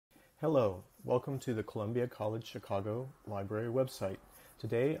Hello, welcome to the Columbia College Chicago Library website.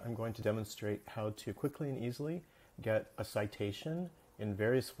 Today I'm going to demonstrate how to quickly and easily get a citation in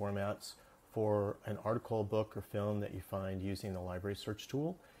various formats for an article, book, or film that you find using the library search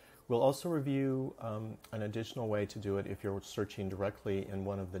tool. We'll also review an additional way to do it if you're searching directly in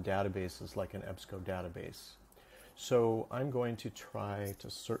one of the databases like an EBSCO database. So I'm going to try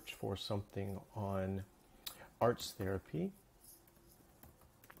to search for something on arts therapy.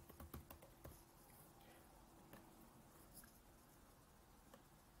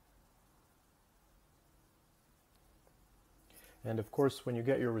 And of course, when you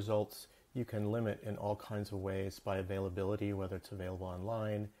get your results, you can limit in all kinds of ways by availability, whether it's available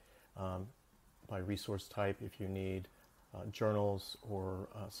online, by resource type. If you need journals or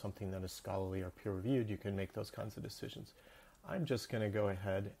something that is scholarly or peer-reviewed, you can make those kinds of decisions. I'm just going to go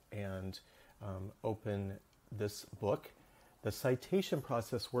ahead and open this book. The citation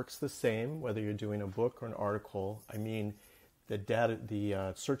process works the same, whether you're doing a book or an article. The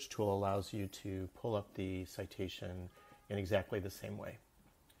search tool allows you to pull up the citation in exactly the same way.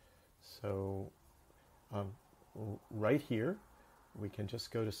 So right here, we can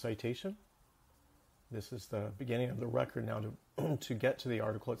just go to citation. This is the beginning of the record. Now to get to the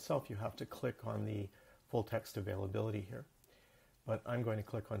article itself, you have to click on the full text availability here. But I'm going to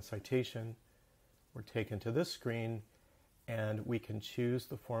click on citation. We're taken to this screen and we can choose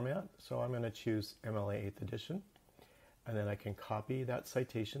the format. So I'm going to choose MLA 8th edition. And then I can copy that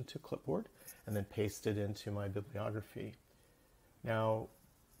citation to clipboard and then paste it into my bibliography. Now,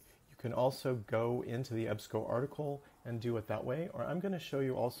 you can also go into the EBSCO article and do it that way, or I'm going to show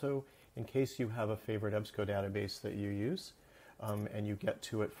you also, in case you have a favorite EBSCO database that you use, and you get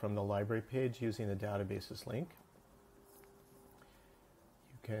to it from the library page using the databases link.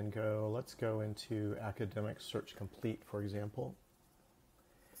 You can go, let's go into Academic Search Complete, for example,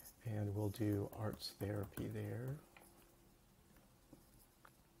 and we'll do arts therapy there.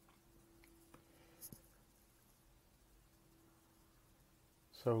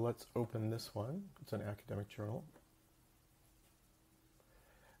 So let's open this one. It's an academic journal.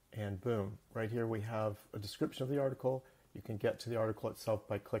 And boom, right here we have a description of the article. You can get to the article itself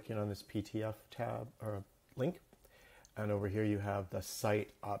by clicking on this PTF tab or link. And over here you have the cite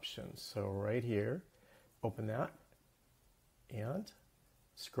options. So right here, open that and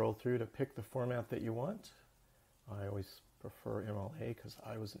scroll through to pick the format that you want. I always prefer MLA because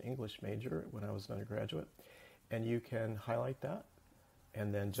I was an English major when I was an undergraduate. And you can highlight that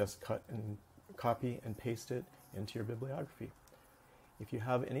and then just cut and copy and paste it into your bibliography. If you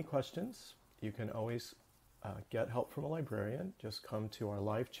have any questions, you can always get help from a librarian. Just come to our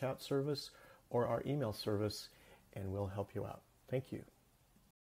live chat service or our email service and we'll help you out. Thank you.